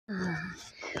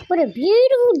What a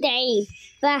beautiful day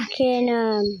back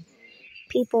in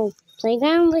people's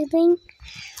playground, I think.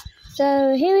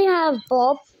 So here we have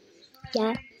Bob.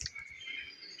 Yeah.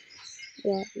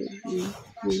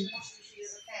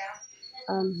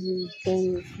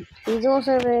 He's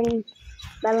also in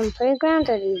Melon Playground,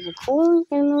 and he's a pool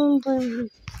in Melon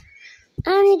Playground.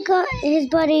 And he got his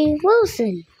buddy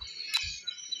Wilson.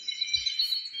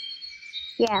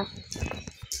 Yeah.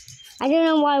 I don't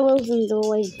know why Wilson's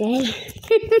always dead.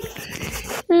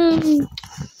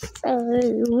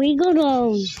 We got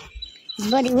his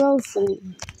buddy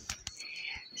Wilson.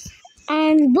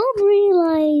 And Bob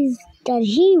realized that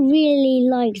he really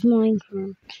likes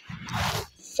Minecraft.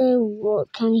 So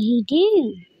what can he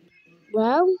do?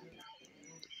 Well,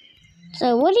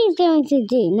 so what he's going to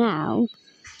do now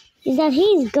is that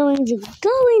he's going to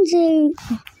go into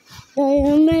the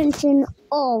dimension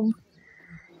of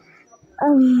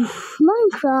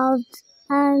Minecraft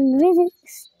and visit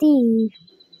Steve.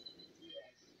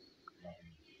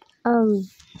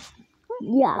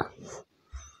 Yeah.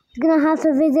 He's gonna have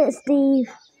to visit Steve.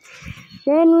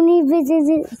 Then when he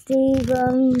visits Steve,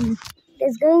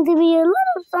 there's going to be a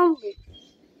little something.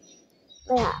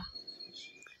 Yeah.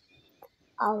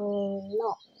 A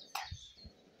lot.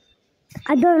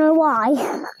 I don't know why.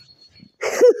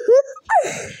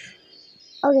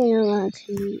 Okay, no,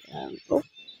 actually,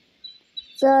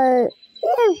 So,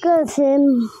 here goes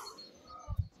him.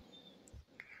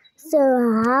 So,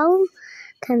 how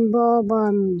can Bob,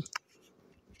 do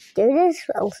this?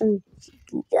 Wilson.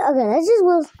 Okay, let's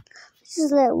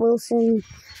just let Wilson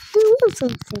do Wilson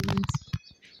things.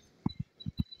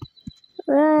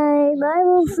 Right, bye,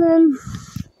 Wilson.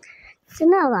 So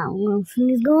now that Wilson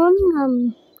is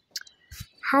gone,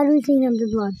 how do we clean up the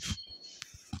blood?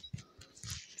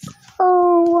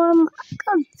 Oh, I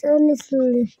got a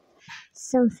little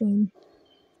something.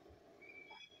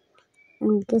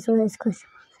 And guess what his question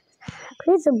was?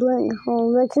 Creates a black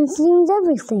hole that consumes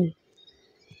everything.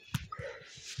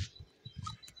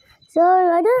 So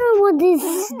I don't know what this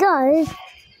does.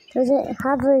 Does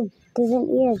it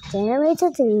need a generator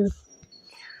to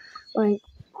like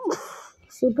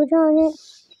supercharge it?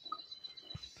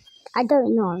 I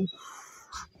don't know.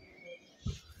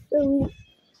 So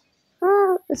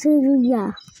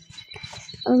yeah.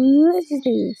 Let's just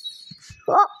do this.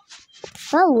 Oh,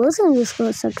 well, Wilson just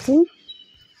got sucked in.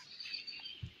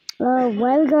 Where are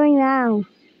we going now?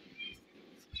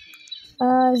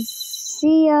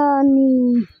 See ya on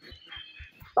the.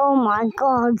 Oh my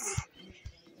God.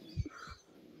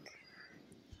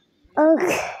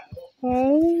 Okay.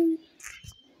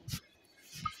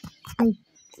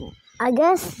 I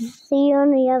guess see you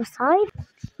on the other side.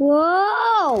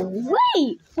 Whoa!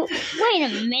 Wait a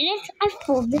minute. I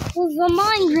thought this was a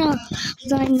Minecraft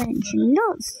dimension,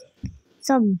 not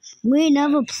some weird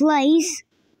other place.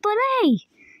 But hey,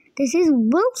 this is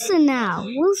Wilson now.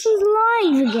 Wilson's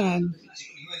live again.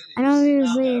 And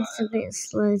obviously it's a bit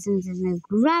slow since there's no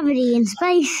gravity in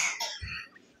space.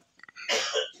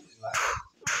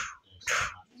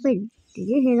 Wait, did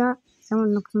you hear that?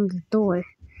 Someone knocked on the door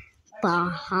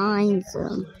behind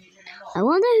them. I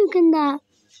wonder who can that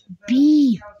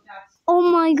be? Oh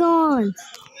my God!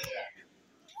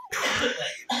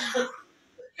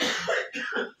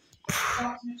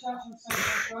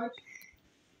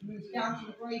 Moves down to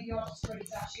the graveyard to spread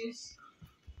its ashes,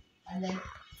 and then to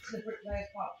the bricklayer's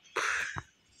pub.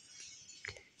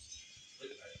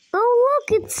 Oh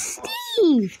look, it's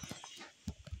Steve!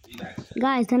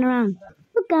 Guys, turn around.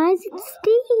 Look guys, it's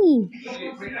Steve!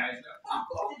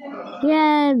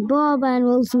 Yeah, Bob and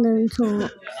Wilson don't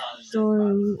talk. So,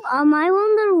 I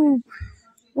wonder,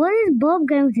 what is Bob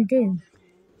going to do?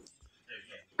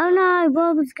 Oh no,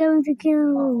 Bob is going to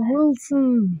kill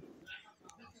Wilson.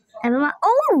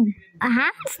 Oh, a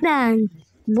handstand.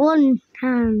 One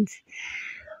hand.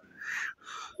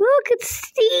 Look, it's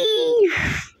Steve.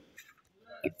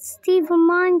 It's Steve from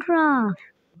Minecraft.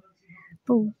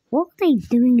 But what are they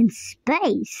doing in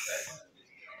space?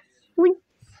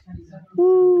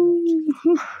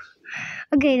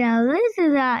 Okay, now this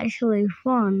is actually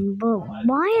fun, but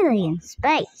why are they in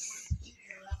space?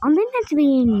 Aren't they meant to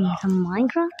be in some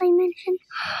Minecraft dimension?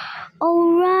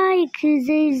 Oh right, because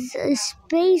there's a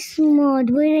space mod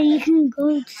where you can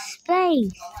go to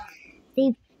space.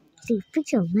 They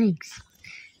fix your legs.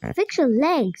 Fix your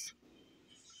legs.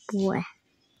 Boy.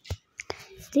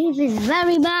 Steve is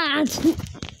very bad.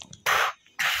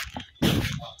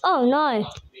 Oh no.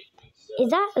 Is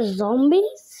that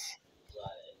zombies?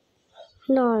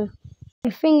 No. I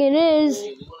think it is. If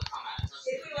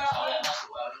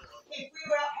we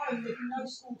were at home, there'd be no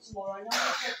school tomorrow. No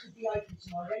one would be open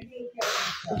tomorrow.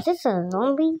 Is this a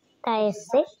zombie that is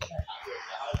sick?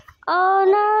 Oh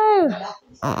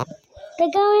no!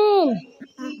 They're going!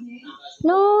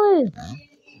 No!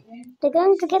 They're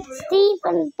going to get Steve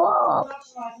and Bob!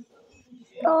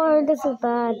 Oh, this is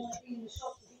bad.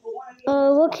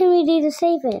 What can we do to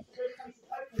save it?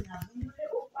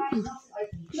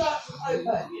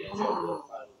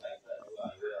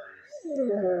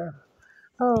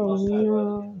 Oh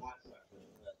no.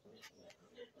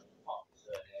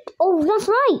 Oh, that's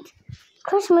right!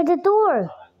 Crash with the door!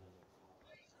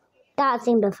 That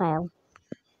seemed to fail.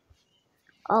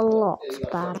 A lot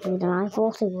badly than I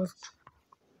thought it was.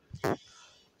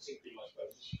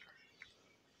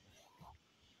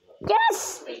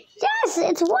 Yes! Yes!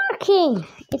 It's working!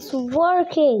 It's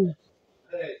working!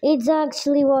 It's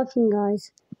actually working,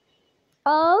 guys.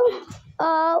 Oh!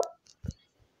 Oh!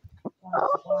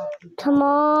 Oh! Come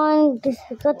on! This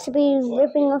has got to be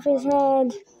ripping off his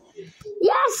head.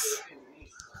 Yes!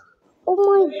 Oh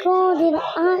my god, it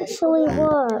actually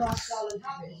works.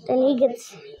 Then he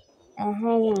gets a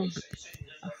head and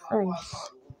a face.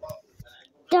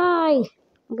 Die!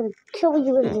 I'm gonna kill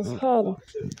you with this head.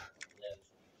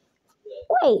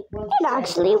 Wait, it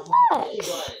actually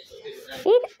works.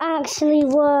 It actually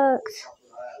works.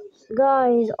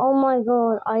 Guys, oh my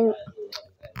god,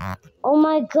 oh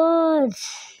my god.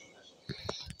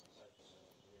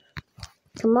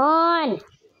 Come on.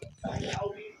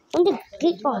 I'm gonna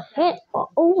get your head.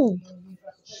 Oh.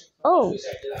 Oh.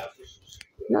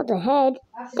 Not the head.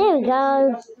 There we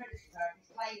go.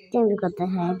 Then we got the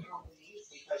head.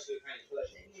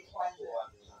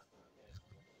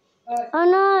 Oh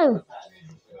no.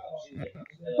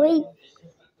 Wait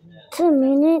a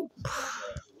minute.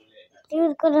 He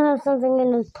was gonna have something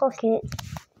in his pocket.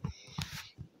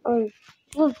 Oh,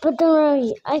 but don't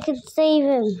worry, I can save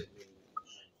him.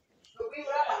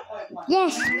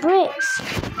 Yes, bricks.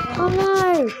 Oh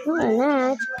no, not an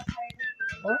ad.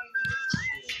 What?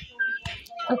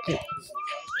 Okay.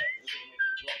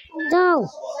 No.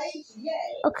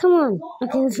 Oh, come on. I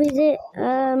can freeze it.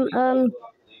 How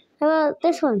about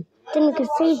this one? Then we can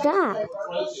freeze that.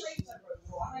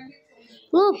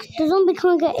 Look, the zombie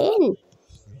can't get in.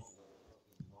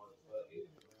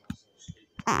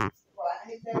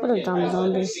 What a dumb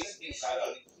zombie.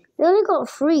 We only got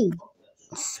 3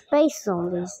 space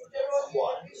zombies.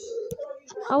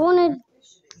 I wanted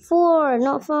 4,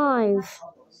 not 5.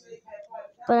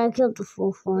 But I killed the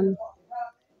 4th one.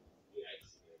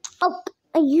 Oh,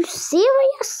 are you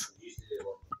serious?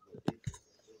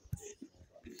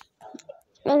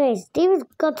 Okay, Steve's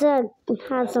got to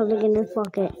have something in his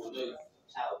pocket.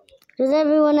 Because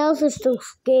everyone else is still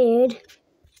scared.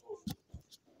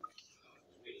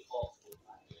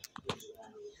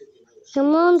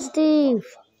 Come on, Steve.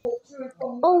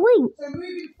 Oh, wait.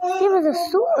 There was a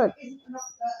sword.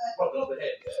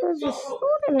 There's a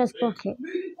sword in his pocket.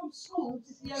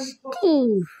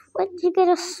 Steve, where did you get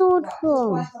a sword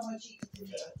from?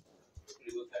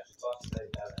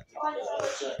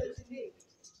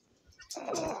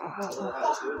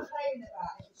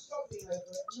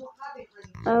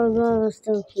 I would rather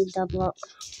still keep that block.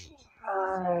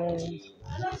 Oh,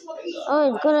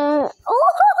 it's got a...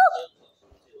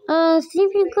 Oh! Steve,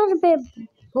 you got a bit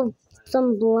of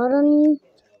some blood on you.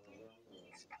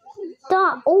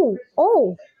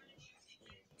 Oh!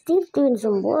 Steve's doing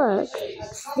some work.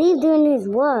 Steve doing his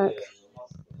work.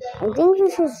 I think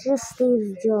this is just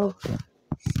Steve's job.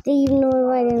 Steve knows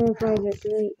right in the private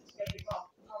street.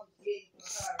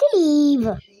 Steve!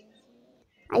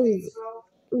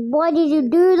 Why did you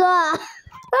do that?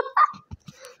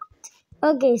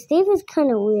 Okay, Steve is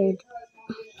kind of weird.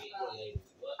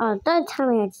 Oh, don't tell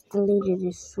me I just deleted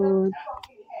his sword.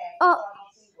 Oh!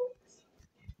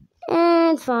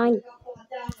 And it's fine.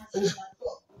 This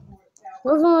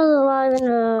one was alive in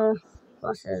the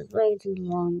process way too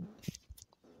long.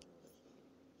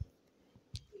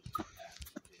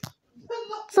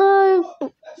 So,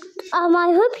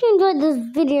 I hope you enjoyed this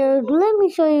video. Let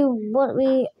me show you what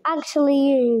we actually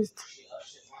used.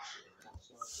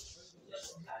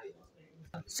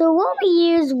 So what we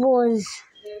used was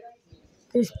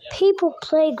this people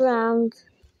playground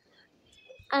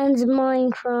and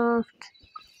Minecraft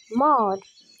mod.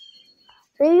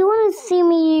 So if you want to see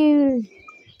me use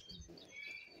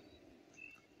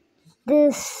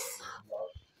this,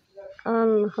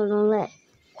 hold on, load.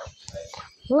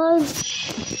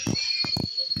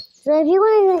 So if you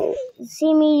want to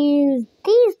see me use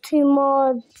these 2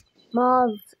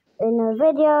 mods in a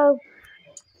video,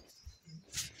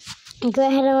 go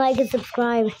ahead and like and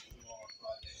subscribe.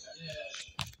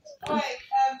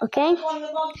 Okay?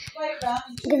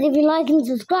 Because if you like and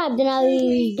subscribe, then I'll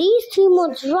use these 2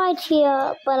 mods right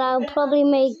here, but I'll probably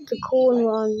make the corn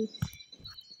one.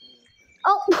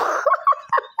 Oh.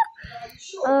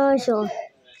 Are you sure?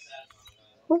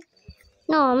 Sure.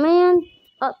 No, man.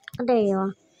 Oh, there you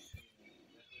are.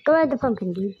 Go ahead, the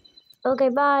pumpkin, dude. Okay,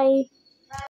 bye.